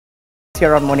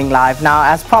here on Morning Live. Now,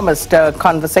 as promised, a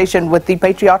conversation with the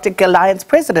Patriotic Alliance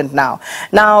president now.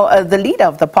 Now, the leader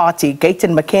of the party,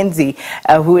 Gayton McKenzie,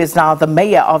 who is now the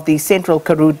mayor of the Central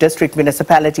Karoo District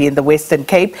Municipality in the Western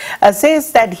Cape,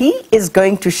 says that he is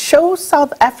going to show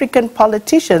South African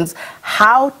politicians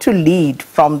how to lead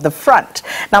from the front.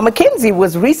 Now, McKenzie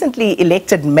was recently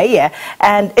elected mayor,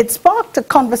 and it sparked a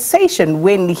conversation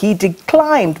when he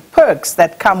declined perks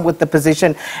that come with the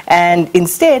position and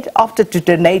instead opted to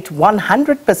donate 100%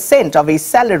 of his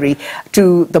salary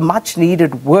to the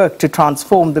much-needed work to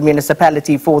transform the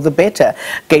municipality for the better.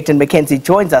 Gayton McKenzie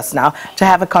joins us now to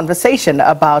have a conversation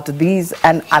about these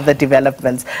and other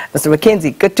developments. Mr.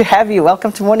 McKenzie, good to have you.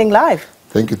 Welcome to Morning Live.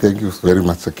 Thank you very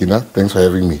much, Sakina. Thanks for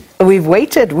having me. We've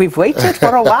waited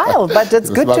for a while, but it's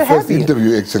good to have you. It was my first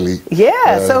interview, actually.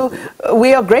 Yeah, so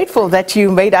we are grateful that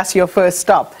you made us your first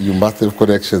stop. You must have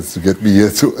connections to get me here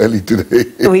so early today.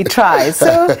 We try.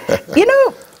 So, you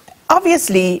know,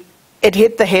 obviously, it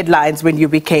hit the headlines when you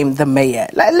became the mayor.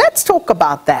 Let's talk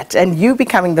about that and you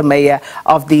becoming the mayor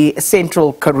of the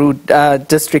Central Karoo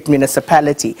District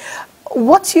Municipality.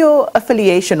 What's your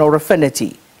affiliation or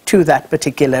affinity to that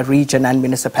particular region and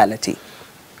municipality?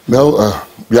 Now,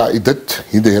 yeah, it did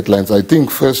hit the headlines. I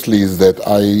think firstly is that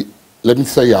let me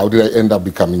say, how did I end up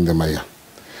becoming the mayor?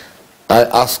 I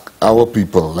asked our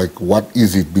people, like, what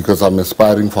is it? Because I'm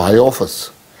aspiring for high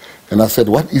office. And I said,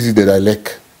 what is it that I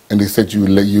lack? And they said,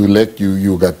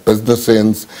 you got business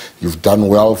sense, you've done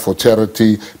well for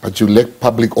charity, but you lack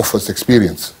public office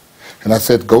experience. And I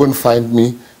said, go and find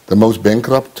me the most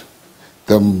bankrupt,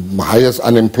 the highest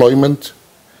unemployment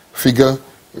figure,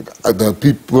 the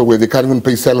people where they can't even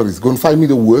pay salaries. Go and find me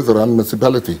the worst around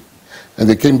municipality. And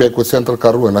they came back with Central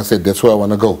Karoo, and I said, that's where I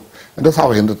want to go. And that's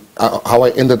how I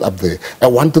ended up there. I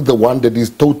wanted the one that is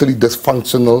totally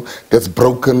dysfunctional, that's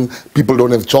broken, people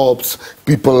don't have jobs,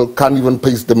 people can't even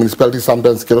pay, the municipality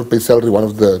sometimes cannot pay salary, one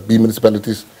of the B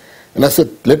municipalities. And I said,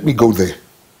 let me go there.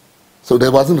 So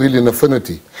there wasn't really an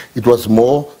affinity. It was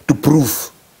more to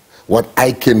prove what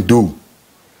I can do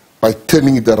by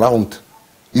turning it around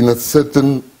in a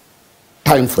certain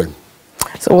time frame.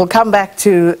 So we'll come back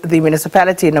to the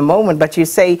municipality in a moment, but you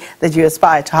say that you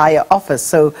aspire to higher office.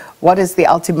 So what is the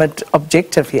ultimate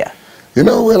objective here? You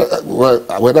know,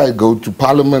 whether I go to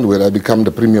Parliament, whether I become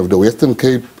the Premier of the Western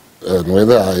Cape,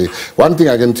 one thing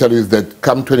I can tell you is that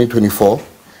come 2024,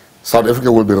 South Africa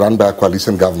will be run by a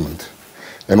coalition government.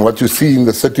 And what you see in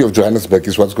the city of Johannesburg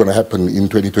is what's going to happen in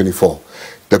 2024.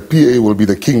 The PA will be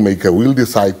the kingmaker. We'll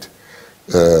decide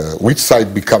which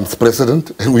side becomes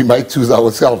president, and we might choose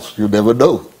ourselves. You never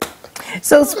know.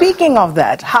 So speaking of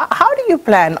that, how do you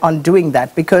plan on doing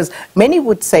that? Because many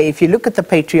would say, if you look at the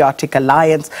Patriotic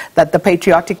Alliance, that the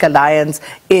Patriotic Alliance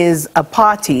is a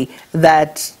party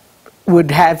that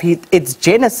would have its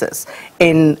genesis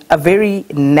in a very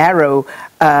narrow,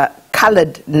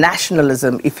 coloured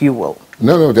nationalism, if you will.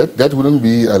 No, that wouldn't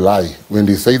be a lie when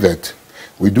they say that.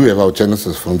 We do have our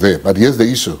genesis from there. But here's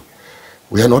the issue.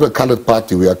 We are not a coloured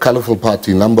party, we are a colourful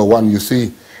party. Number one, you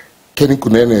see, Kenny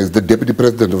Kunene is the deputy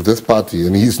president of this party,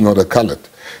 and he's not a coloured.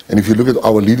 And if you look at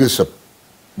our leadership,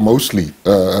 mostly,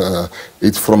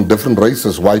 it's from different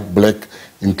races, white, black,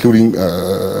 including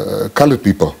coloured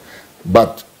people.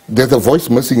 But there's a voice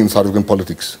missing in South African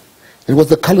politics. It was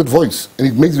the coloured voice, and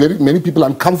it makes very many people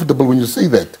uncomfortable when you say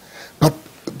that. But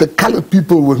the coloured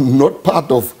people were not part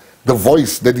of the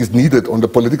voice that is needed on the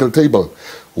political table.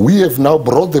 We have now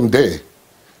brought them there.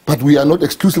 But we are not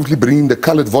exclusively bringing the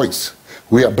coloured voice.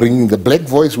 We are bringing the black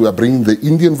voice, we are bringing the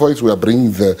Indian voice, we are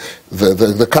bringing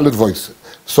the coloured voice.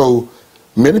 So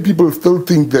many people still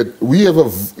think that we have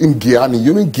in Giyani,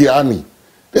 you know in Giyani,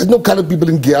 there's no coloured people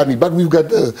in Giyani, but we've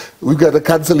got a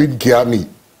council in Giyani,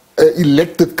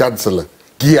 elected councillor,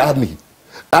 Giyani.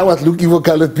 I was looking for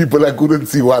coloured people, I couldn't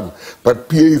see one. But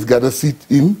PA's got a seat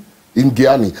in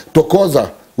Giyani.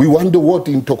 Tokoza, we won the vote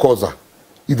in Tokoza.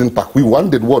 Eden Park. We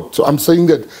wanted what? So I'm saying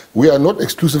that we are not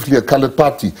exclusively a coloured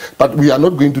party, but we are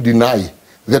not going to deny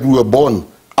that we were born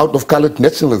out of coloured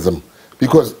nationalism.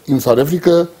 Because in South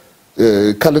Africa,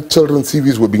 coloured children's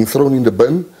CVs were being thrown in the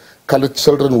bin, coloured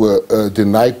children were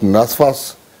denied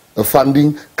NSFAS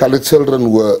funding, coloured children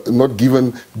were not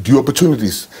given due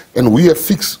opportunities. And we have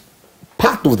fixed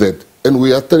part of that, and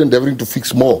we are still endeavouring to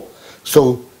fix more.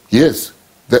 So, yes,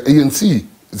 the ANC,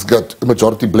 it's got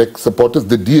majority black supporters,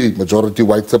 the DA majority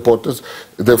white supporters,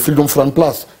 the Freedom Front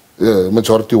Plus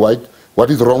majority white. What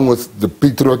is wrong with the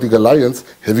Patriotic Alliance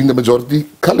having the majority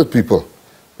coloured people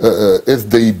as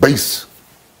the base?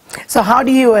 So how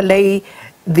do you allay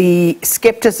the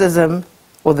skepticism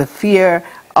or the fear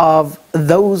of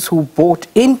those who bought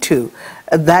into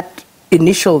that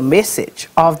initial message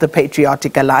of the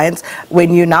Patriotic Alliance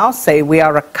when you now say we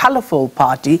are a colourful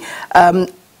party,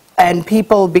 and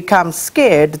people become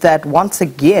scared that once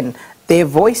again their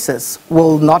voices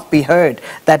will not be heard,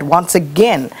 that once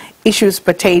again issues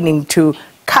pertaining to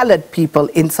coloured people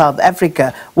in South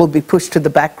Africa will be pushed to the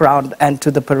background and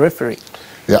to the periphery?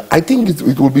 Yeah, I think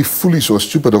it will be foolish or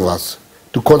stupid of us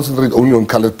to concentrate only on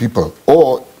coloured people,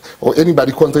 or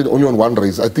anybody concentrate only on one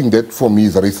race. I think that for me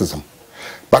is racism.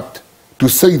 But to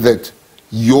say that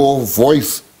your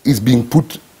voice is being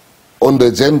put on the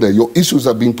agenda, your issues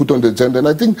are being put on the agenda, and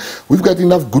I think we've got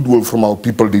enough goodwill from our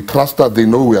people. They trust us, they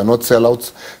know we are not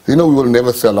sellouts, they know we will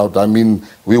never sell out. I mean,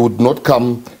 we would not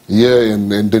come here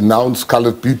and denounce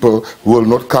coloured people. We will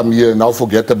not come here and now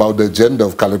forget about the agenda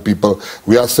of coloured people.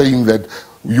 We are saying that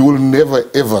you will never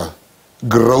ever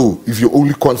grow if you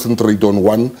only concentrate on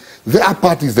one. There are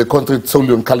parties that concentrate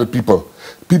solely on coloured people.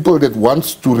 People that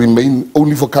wants to remain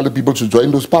only for coloured people should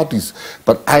join those parties.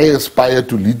 But I aspire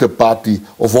to lead a party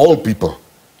of all people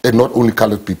and not only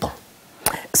coloured people.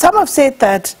 Some have said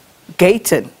that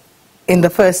Gayton, in the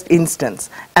first instance,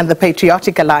 and the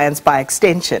Patriotic Alliance by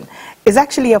extension, is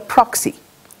actually a proxy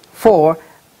for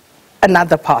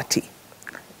another party,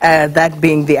 that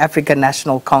being the African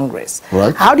National Congress.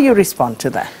 Right. How do you respond to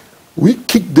that? We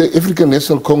kicked the African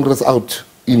National Congress out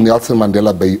in Nelson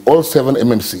Mandela Bay, all 7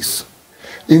 MMCs.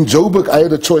 In Joburg, I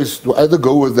had a choice to either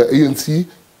go with the ANC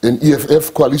and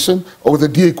EFF coalition or with the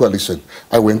DA coalition.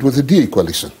 I went with the DA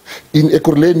coalition. In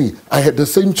Ekurhuleni, I had the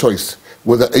same choice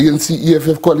with the ANC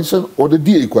EFF coalition or the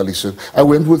DA coalition. I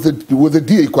went with the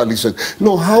DA coalition.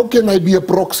 No, how can I be a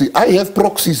proxy? I have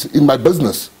proxies in my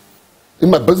business. In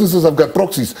my businesses, I've got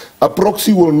proxies. A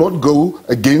proxy will not go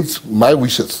against my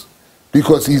wishes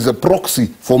because he's a proxy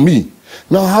for me.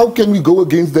 Now, how can we go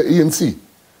against the ANC?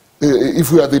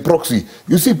 If we are the proxy.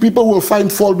 You see, people will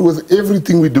find fault with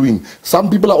everything we're doing. Some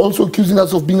people are also accusing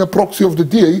us of being a proxy of the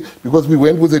DA because we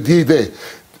went with the DA there.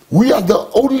 We are the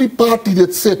only party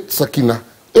that said, Sakina,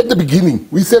 at the beginning,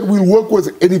 we said we'll work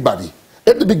with anybody.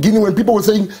 At the beginning, when people were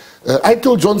saying, I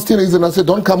told John Steenhuisen, and I said,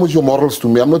 don't come with your morals to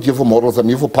me. I'm not here for morals, I'm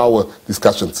here for power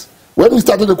discussions. When we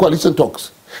started the coalition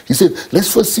talks, he said,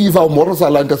 let's first see if our morals are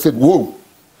aligned. I said, whoa.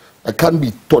 I can't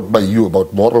be taught by you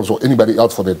about morals or anybody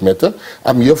else for that matter.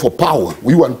 I'm here for power.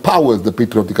 We want power as the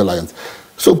Patriotic Alliance.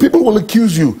 So people will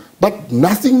accuse you, but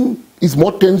nothing is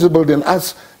more tangible than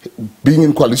us being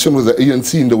in coalition with the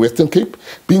ANC in the Western Cape,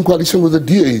 being in coalition with the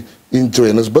DA in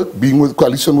Johannesburg, being in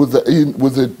coalition with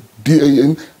the DA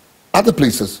in other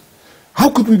places. How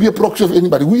could we be a proxy of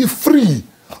anybody? We are free.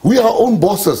 We are our own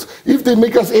bosses. If they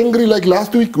make us angry like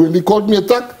last week when they called me a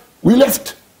thug, we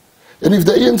left. And if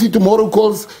the ANC tomorrow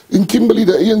calls in Kimberley,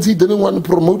 the ANC didn't want to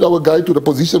promote our guy to the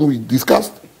position we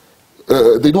discussed.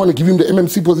 They don't want to give him the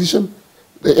MMC position,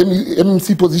 the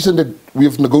MMC position that we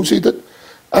have negotiated.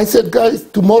 I said, guys,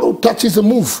 tomorrow touch is a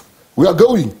move. We are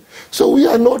going. So we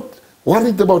are not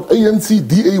worried about ANC,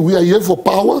 DA. We are here for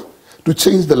power to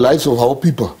change the lives of our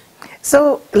people.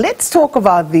 So let's talk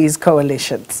about these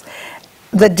coalitions.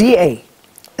 The DA.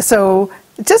 So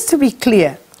just to be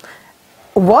clear,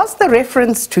 was the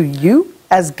reference to you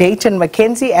as Gayton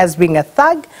McKenzie as being a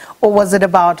thug, or was it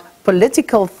about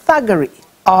political thuggery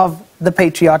of the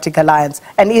Patriotic Alliance?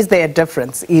 And is there a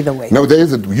difference either way? No, there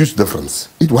is a huge difference.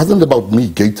 It wasn't about me,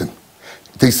 Gayton.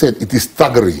 They said it is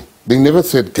thuggery. They never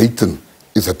said Gayton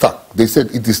is a thug. They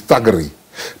said it is thuggery.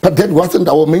 But that wasn't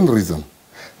our main reason.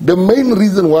 The main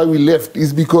reason why we left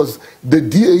is because the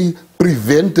DA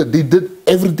prevented, they did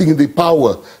everything in their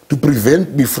power to prevent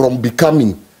me from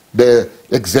becoming the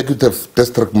executive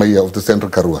district mayor of the Central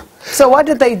Karoo. So what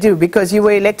did they do? Because you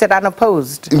were elected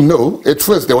unopposed. No, at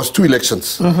first there was 2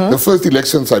 elections. The first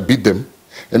elections I beat them,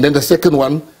 and then the second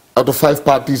one, out of 5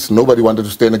 parties, nobody wanted to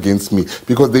stand against me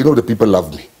because they know the people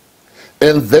love me.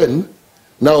 And then,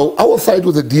 now our fight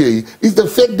with the DA is the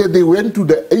fact that they went to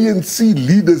the ANC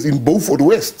leaders in Beaufort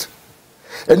West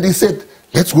and they said,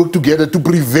 let's work together to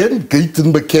prevent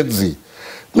Gayton McKenzie.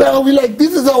 Now we're like,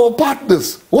 this is our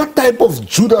partners. What type of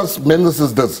Judas menace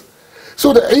is this?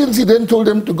 So the ANC then told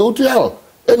them to go to hell.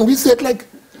 And we said, like,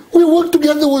 we worked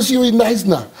together with you in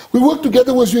Neisner. We worked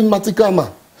together with you in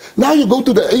Matikama. Now you go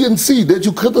to the ANC that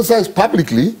you criticize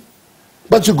publicly,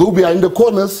 but you go behind the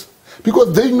corners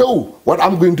because they know what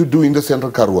I'm going to do in the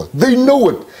Central Karoo. They know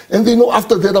it. And they know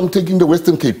after that I'm taking the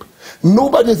Western Cape.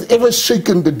 Nobody has ever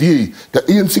shaken the DA. The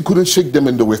ANC couldn't shake them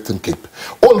in the Western Cape.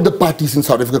 All the parties in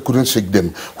South Africa couldn't shake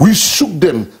them. We shook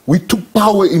them. We took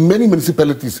power in many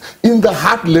municipalities in the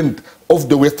heartland of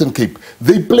the Western Cape.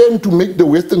 They planned to make the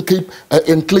Western Cape an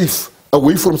enclave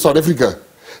away from South Africa.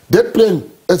 That plan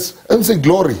is in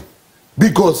glory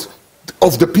because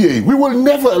of the PA. We will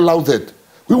never allow that.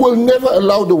 We will never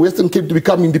allow the Western Cape to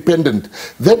become independent.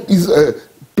 That is a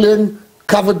plan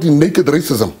covered in naked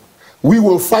racism. We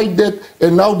will fight that,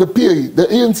 and now the PA, the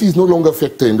ANC is no longer a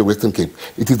factor in the Western Cape.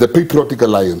 It is the Patriotic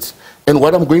Alliance. And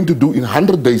what I'm going to do in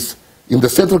 100 days in the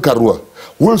Central Karoo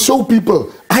will show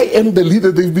people I am the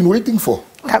leader they've been waiting for.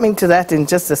 Coming to that in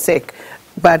just a sec,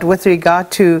 but with regard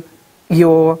to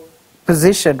your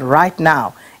position right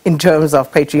now in terms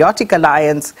of Patriotic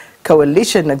Alliance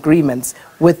coalition agreements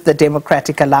with the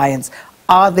Democratic Alliance,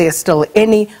 are there still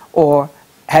any, or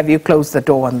have you closed the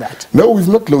door on that? No, we've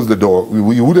not closed the door.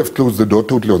 We would have closed the door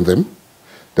totally on them.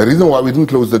 The reason why we didn't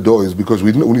close the door is because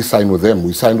we didn't only sign with them.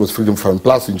 We signed with Freedom Front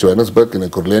Plus in Johannesburg and in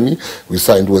Ekurhuleni. We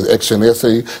signed with Action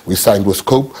SA. We signed with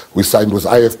Scope. We signed with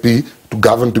IFP to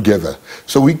govern together.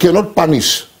 So we cannot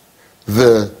punish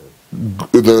the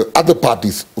other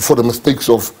parties for the mistakes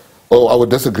of our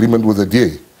disagreement with the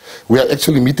DA. We are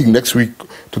actually meeting next week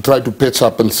to try to patch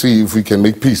up and see if we can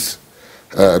make peace.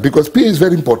 Because peace is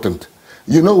very important.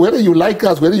 You know, whether you like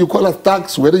us, whether you call us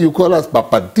thugs, whether you call us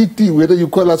Papatiti, whether you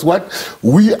call us what,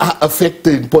 we are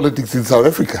affected in politics in South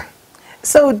Africa.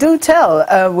 So do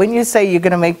tell, when you say you're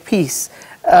going to make peace,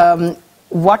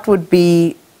 what would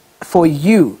be, for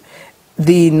you,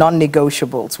 the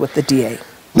non-negotiables with the DA?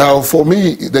 Now, for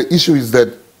me, the issue is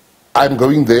that I'm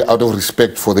going there out of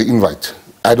respect for the invite.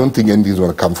 I don't think anything's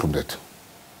going to come from that.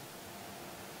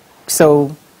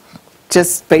 So,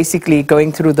 just basically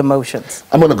going through the motions?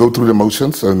 I'm going to go through the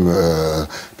motions, and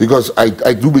because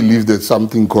I do believe there's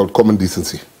something called common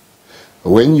decency.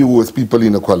 When you with people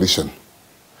in a coalition,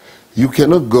 you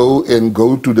cannot go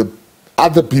to the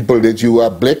other people that you are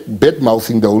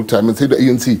bad-mouthing the whole time and say to the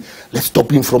ANC, let's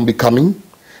stop him from becoming.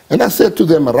 And I said to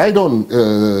them, right on,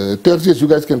 Tertius, you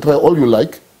guys can try all you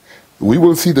like. We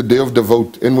will see the day of the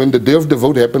vote. And when the day of the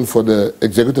vote happened for the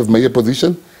executive mayor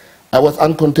position, I was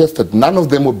uncontested. None of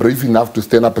them were brave enough to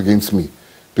stand up against me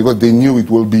because they knew it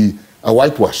will be a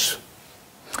whitewash.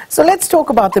 So let's talk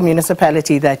about the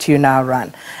municipality that you now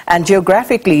run. And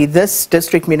geographically, this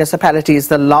district municipality is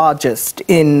the largest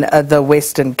in the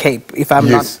Western Cape, if I'm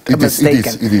not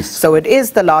mistaken. It is. So it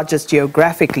is the largest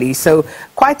geographically, so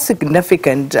quite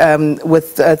significant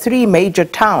with 3 major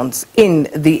towns in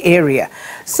the area.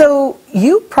 So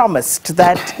you promised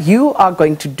that you are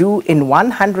going to do in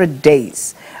 100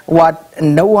 days what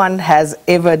no one has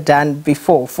ever done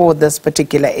before for this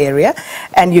particular area,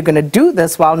 and you're going to do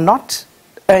this while not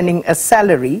earning a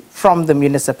salary from the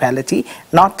municipality,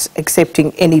 not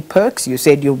accepting any perks. You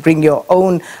said you'll bring your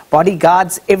own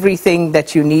bodyguards, everything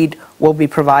that you need will be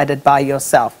provided by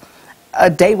yourself.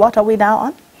 Day what are we now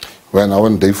on? We're now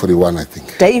on day 41, I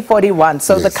think. Day 41,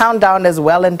 so yes. The countdown is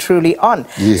well and truly on.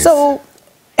 Yes. So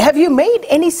have you made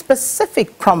any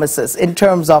specific promises in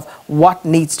terms of what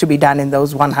needs to be done in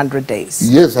those 100 days?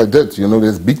 Yes, I did. You know,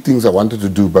 there's big things I wanted to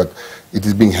do, but it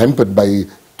is being hampered by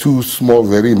 2 small,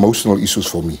 very emotional issues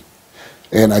for me.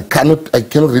 And I cannot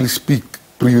really speak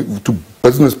to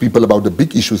business people about the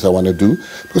big issues I want to do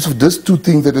because of these 2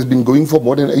 things that has been going for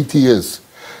more than 80 years.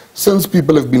 Since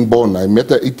people have been born, I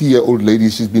met an 80-year-old lady,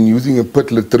 she's been using a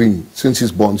pit latrine since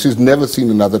she's born. She's never seen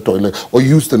another toilet or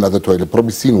used another toilet,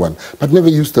 probably seen one, but never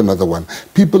used another one.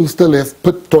 People still have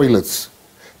pit toilets.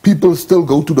 People still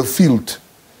go to the field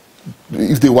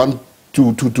if they want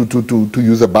to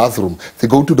use a bathroom. They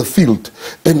go to the field.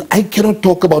 And I cannot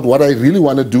talk about what I really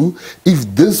want to do if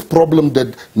this problem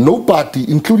that no party,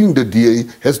 including the DA,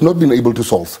 has not been able to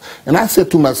solve. And I said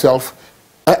to myself,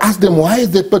 I asked them, why is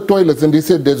there per toilets? And they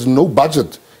said, there's no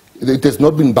budget. It has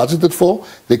not been budgeted for.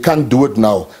 They can't do it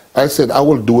now. I said, I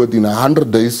will do it in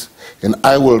 100 days, and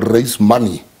I will raise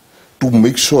money to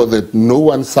make sure that no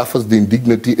one suffers the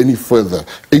indignity any further.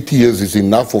 80 years is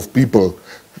enough of people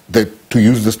to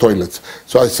use these toilets.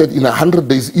 So I said, in 100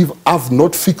 days, if I've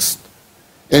not fixed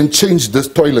and changed these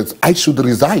toilets, I should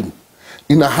resign.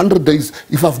 In 100 days,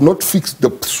 if I've not fixed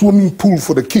the swimming pool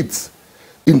for the kids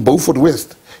in Beaufort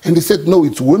West. And they said, no,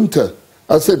 it's winter.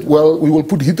 I said, well, we will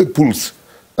put heated pools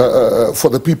for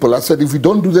the people. I said, if we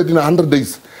don't do that in 100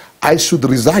 days, I should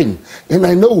resign. And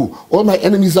I know all my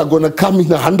enemies are going to come in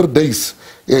 100 days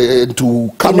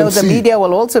to come and see. The media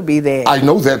will also be there. I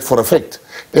know that for a fact.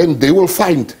 And they will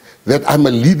find that I'm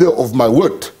a leader of my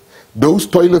word. Those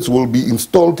toilets will be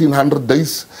installed in 100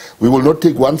 days. We will not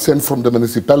take 1 cent from the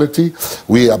municipality.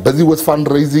 We are busy with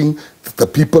fundraising. The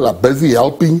people are busy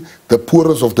helping the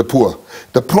poorest of the poor.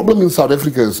 The problem in South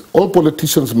Africa is all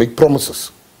politicians make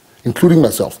promises, including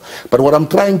myself. But what I'm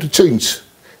trying to change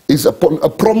is a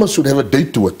promise should have a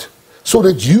date to it, so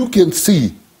that you can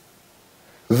see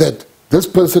that this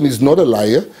person is not a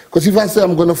liar. Because if I say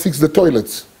I'm going to fix the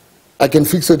toilets, I can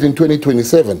fix it in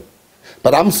 2027.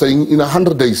 But I'm saying in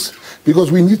 100 days,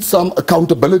 because we need some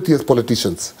accountability as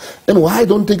politicians. And why I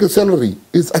don't take a salary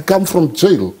is I come from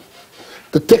jail.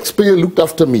 The taxpayer looked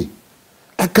after me.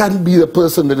 I can't be the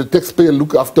person that the taxpayer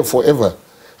look after forever.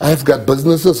 I have got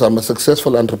businesses, I'm a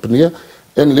successful entrepreneur,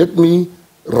 and let me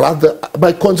rather,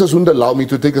 my conscience wouldn't allow me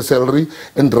to take a salary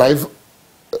and drive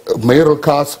mayoral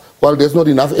cars while there's not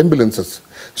enough ambulances.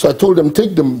 So I told them,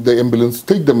 take the ambulance,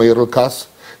 take the mayoral cars,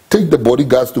 take the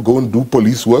bodyguards to go and do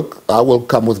police work. I will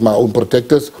come with my own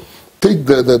protectors. Take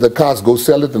the cars, go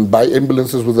sell it and buy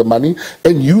ambulances with the money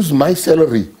and use my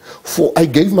salary. I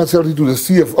gave my salary to the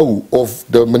CFO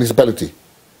of the municipality.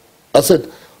 I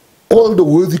said, all the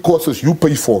worthy causes you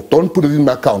pay for, don't put it in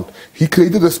my account. He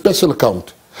created a special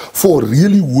account for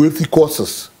really worthy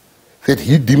causes that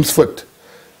he deems fit.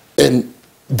 And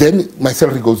then my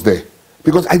salary goes there.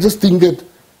 Because I just think that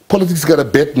politics got a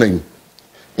bad name.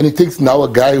 And it takes now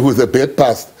a guy with a bad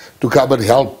past to come and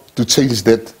help to change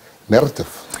that narrative.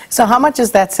 So how much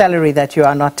is that salary that you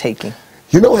are not taking?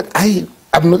 You know what,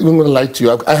 I'm not even going to lie to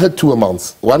you. I had two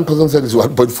amounts. One person said it's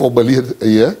 1.4 billion a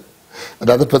year.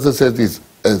 Another person said it's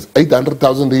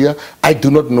 800,000 a year. I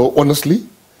do not know, honestly.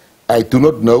 I do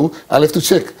not know. I'll have to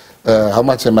check how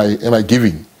much am I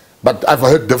giving. But I've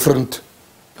heard different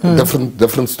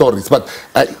stories. But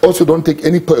I also don't take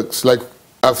any perks. Like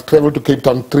I've traveled to Cape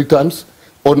Town 3 times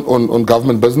on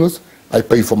government business. I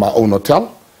pay for my own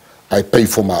hotel. I pay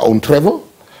for my own travel.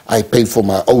 I pay for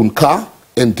my own car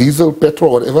and diesel,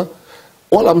 petrol, whatever.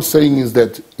 All I'm saying is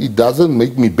that it doesn't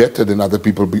make me better than other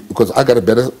people because I got a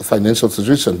better financial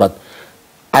situation. But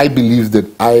I believe that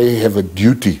I have a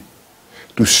duty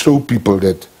to show people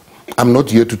that I'm not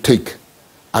here to take,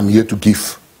 I'm here to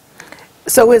give.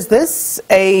 So is this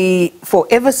a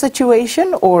forever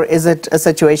situation or is it a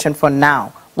situation for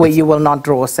now where you will not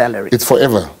draw a salary? It's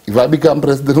forever. If I become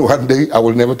president one day, I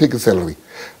will never take a salary.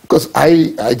 Because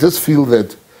I just feel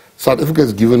that South Africa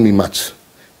has given me much.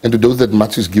 And to those that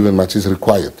much is given, much is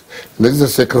required. And this is a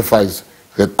sacrifice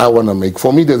that I want to make.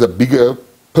 For me, there's a bigger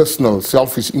personal,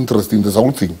 selfish interest in this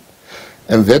whole thing.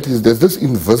 And that is, there's this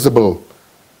invisible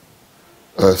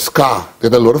scar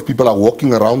that a lot of people are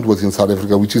walking around with in South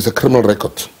Africa, which is a criminal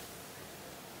record.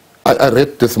 I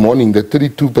read this morning that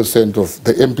 32% of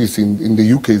the MPs in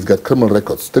the UK has got criminal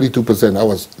records. 32%.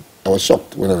 I was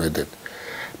shocked when I read that.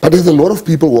 But there's a lot of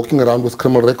people walking around with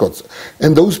criminal records.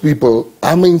 And those people,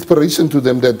 I'm an inspiration to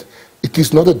them that it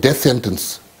is not a death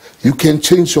sentence. You can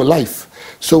change your life.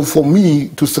 So for me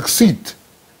to succeed,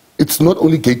 it's not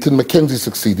only Gayton McKenzie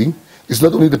succeeding, it's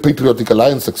not only the Patriotic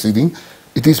Alliance succeeding,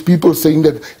 it is people saying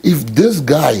that if this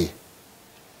guy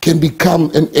can become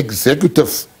an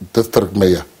executive district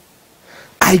mayor,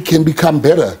 I can become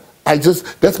better.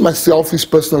 That's my selfish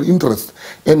personal interest.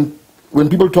 And when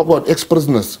people talk about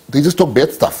ex-prisoners, they just talk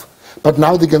bad stuff. But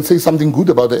now they can say something good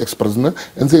about the ex-prisoner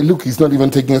and say, look, he's not even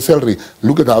taking a salary.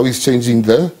 Look at how he's changing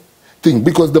the thing.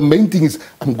 Because the main thing is,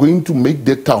 I'm going to make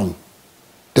that town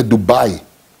the Dubai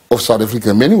of South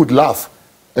Africa. Many would laugh.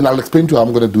 And I'll explain to you how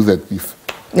I'm going to do that.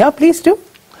 Yeah, please do.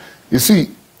 You see,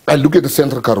 I look at the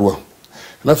Central Karoo.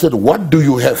 And I said, what do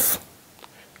you have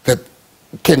that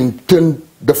can turn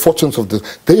the fortunes of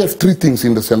this? They have 3 things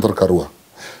in the Central Karoo.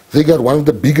 They got one of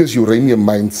the biggest uranium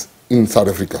mines in South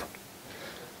Africa.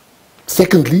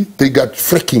 Secondly, they got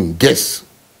fracking, gas.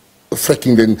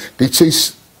 Fracking, then they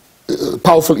chase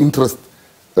powerful interest,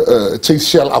 chase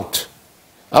Shell out.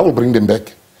 I will bring them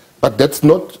back. But that's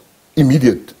not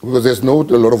immediate, because there's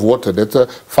not a lot of water. That's a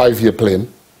 5-year plan.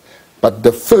 But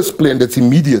the first plan that's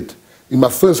immediate, in my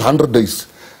first 100 days,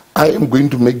 I am going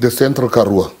to make the Central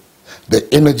Karoo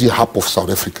the energy hub of South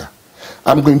Africa.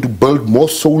 I'm going to build more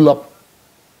solar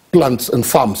plants and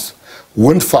farms,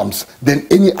 wind farms, than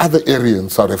any other area in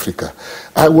South Africa.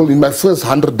 I will, in my first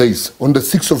 100 days, on the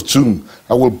 6th of June,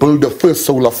 I will build the first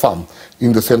solar farm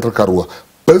in the Central Karoo.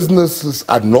 Businesses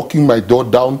are knocking my door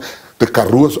down. The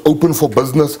Karoo is open for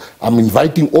business. I'm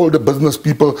inviting all the business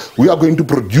people. We are going to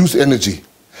produce energy,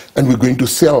 and we're going to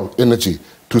sell energy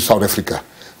to South Africa.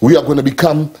 We are going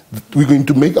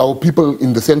to make our people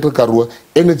in the Central Karoo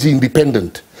energy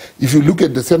independent. If you look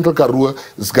at the Central Karoo,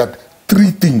 it's got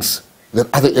 3 things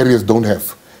that other areas don't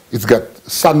have. It's got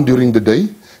sun during the day,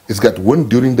 it's got wind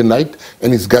during the night,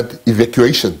 and it's got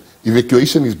evacuation.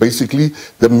 Evacuation is basically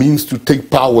the means to take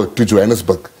power to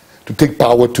Johannesburg, to take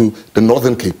power to the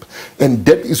Northern Cape. And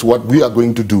that is what we are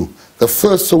going to do. The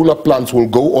first solar plants will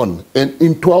go on, and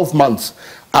in 12 months,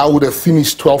 I would have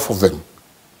finished 12 of them.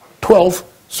 12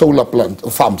 solar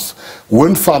farms.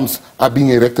 Wind farms are being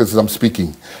erected as I'm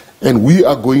speaking. And we've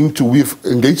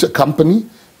engaged a company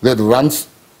that runs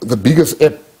the biggest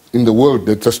app in the world,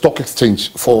 that's a stock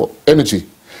exchange for energy.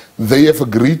 They have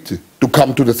agreed to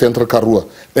come to the Central Karoo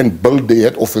and build the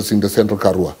head office in the Central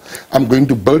Karoo. I'm going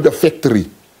to build a factory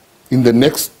in the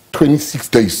next 26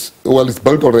 days. Well, it's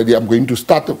built already. I'm going to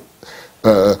start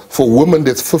for women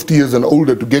that's 50 years and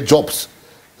older to get jobs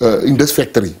in this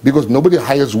factory, because nobody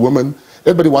hires women.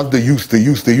 Everybody wants the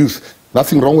youth.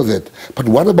 Nothing wrong with that. But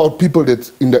what about people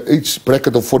that's in the age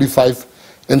bracket of 45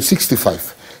 and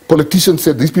 65? Politicians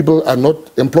said these people are not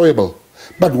employable.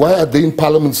 But why are they in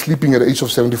parliament sleeping at the age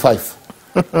of 75?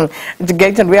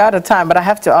 Gayton, we're out of time, but I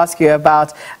have to ask you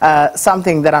about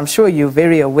something that I'm sure you're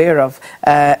very aware of,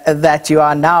 that you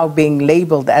are now being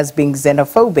labeled as being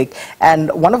xenophobic.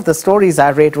 And one of the stories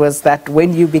I read was that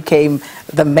when you became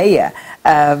the mayor,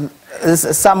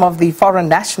 some of the foreign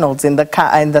nationals in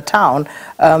the town,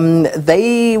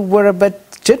 they were a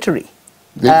bit jittery.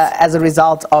 As a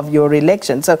result of your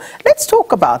election. So let's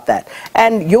talk about that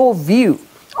and your view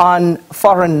on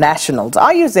foreign nationals.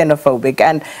 Are you xenophobic?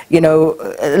 And, you know,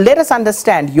 let us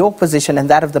understand your position and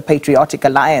that of the Patriotic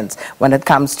Alliance when it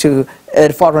comes to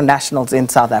foreign nationals in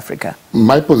South Africa.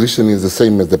 My position is the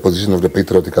same as the position of the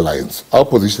Patriotic Alliance. Our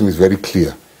position is very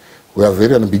clear. We are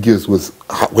very ambiguous with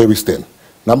where we stand.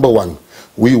 Number one,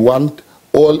 we want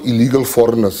all illegal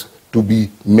foreigners to be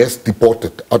mass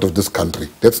deported out of this country.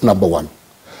 That's number one.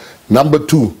 Number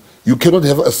two, you cannot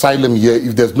have asylum here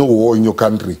if there's no war in your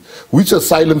country. Which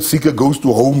asylum seeker goes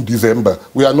to home December?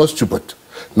 We are not stupid.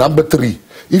 Number three,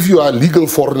 if you are a legal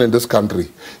foreigner in this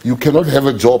country, you cannot have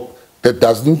a job that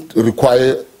doesn't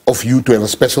require of you to have a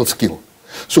special skill.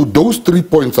 So those 3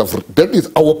 points, that is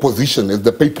our position as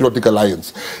the Patriotic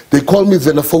Alliance. They call me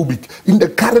xenophobic. In the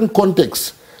current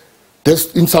context,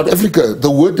 in South Africa,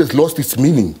 the word has lost its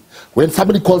meaning. When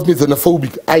somebody calls me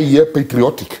xenophobic, I hear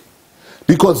patriotic.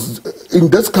 Because in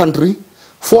this country,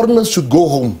 foreigners should go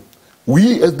home.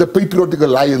 We as the Patriotic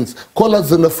Alliance call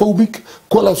us xenophobic,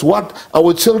 call us what?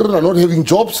 Our children are not having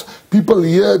jobs. People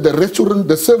here, the restaurant,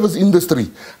 the service industry,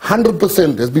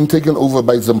 100% has been taken over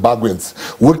by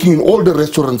Zimbabweans working in all the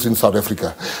restaurants in South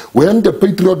Africa. When the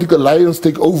Patriotic Alliance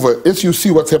take over, as you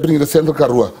see what's happening in the Central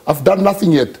Karoo, I've done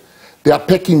nothing yet. They are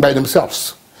packing by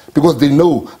themselves because they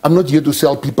know I'm not here to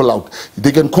sell people out.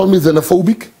 They can call me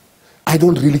xenophobic. I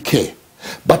don't really care.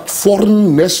 But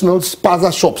foreign national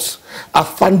spaza shops are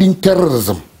funding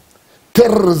terrorism.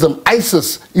 Terrorism,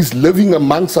 ISIS is living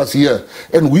amongst us here,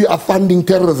 and we are funding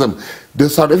terrorism. The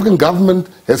South African government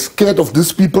is scared of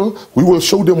these people. We will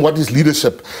show them what is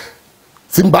leadership.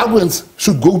 Zimbabweans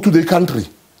should go to their country.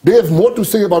 They have more to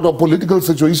say about our political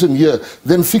situation here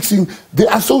than fixing. They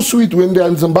are so sweet when they are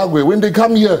in Zimbabwe. When they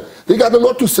come here, they got a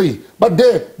lot to say. But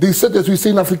there, they sit, as we say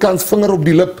in Afrikaans, vinger op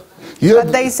die lip.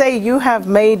 But they say you have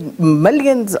made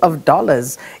millions of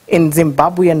dollars in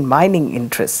Zimbabwean mining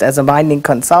interests as a mining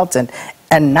consultant.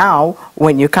 And now,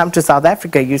 when you come to South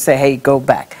Africa, you say, hey, go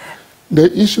back.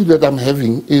 The issue that I'm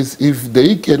having is if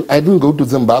they can, I didn't go to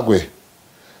Zimbabwe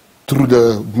through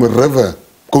the river,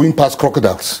 going past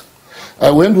crocodiles. I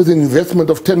went with an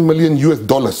investment of $10 million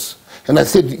US. And I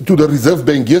said to the Reserve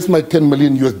Bank, here's my $10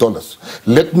 million US.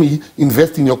 Let me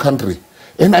invest in your country.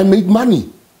 And I made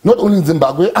money. Not only in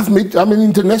Zimbabwe, I'm an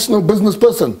international business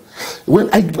person. When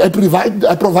I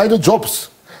provided jobs.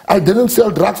 I didn't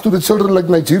sell drugs to the children like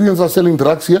Nigerians are selling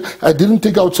drugs here. I didn't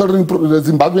take our children, the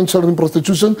Zimbabwean children in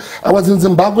prostitution. I was in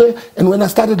Zimbabwe, and when I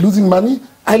started losing money,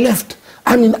 I left.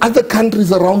 I'm in other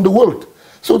countries around the world.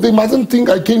 So they mustn't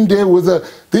think I came there with a...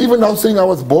 They even now saying I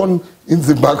was born in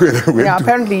Zimbabwe. Yeah,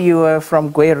 apparently you were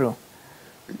from Gweru.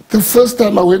 The first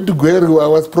time I went to Gweru, I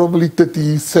was probably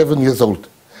 37 years old.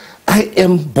 I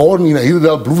am born in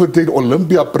Hierdal Bloemfontein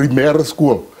Olympia Primêre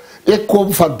School. Ek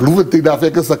kom van Bloemfontein af,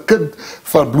 ek is 'n kind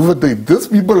van Bloemfontein. These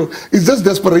people, it's just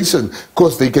desperation,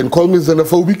 because they can call me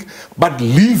xenophobic, but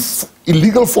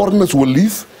illegal foreigners will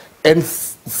leave, and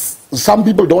some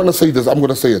people don't want to say this, I'm going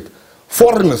to say it.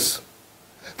 Foreigners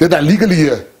that are legally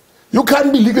here. You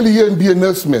can't be legally here and be a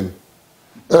nurse, man.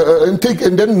 And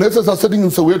then nurses are sitting in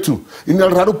Soweto, in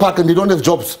El Rado Park, and they don't have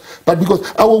jobs. But because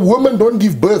our women don't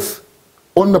give birth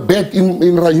on a bed in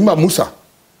Rahima Musa.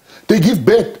 They give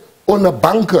birth on a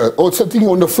bunker or sitting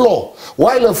on the floor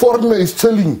while a foreigner is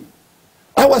chilling.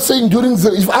 I was saying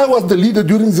if I was the leader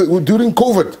during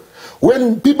COVID,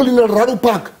 when people in El Rado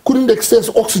Park couldn't access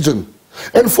oxygen,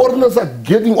 and foreigners are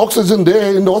getting oxygen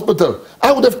there in the hospital,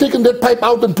 I would have taken that pipe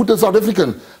out and put a South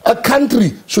African. A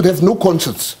country should have no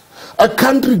conscience. A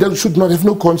country that should not have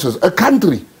no conscience. A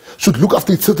country should look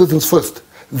after its citizens first.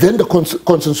 Then the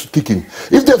conscience should kick in.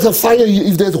 If there's a fire here,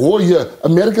 if there's war here,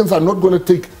 Americans are not going to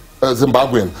take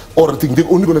Zimbabwean or they're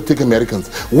only going to take Americans.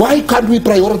 Why can't we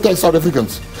prioritize South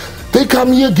Africans? They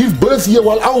come here, give birth here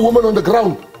while our women on the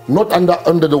ground, not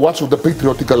under the watch of the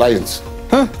Patriotic Alliance.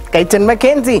 Gayton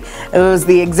McKenzie, who's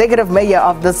the Executive Mayor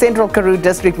of the Central Karoo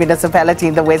District Municipality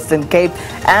in the Western Cape,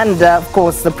 and of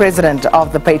course the President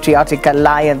of the Patriotic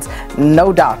Alliance.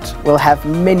 No doubt we'll have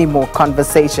many more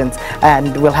conversations,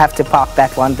 and we'll have to park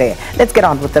that one there. Let's get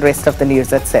on with the rest of the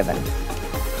news at 7.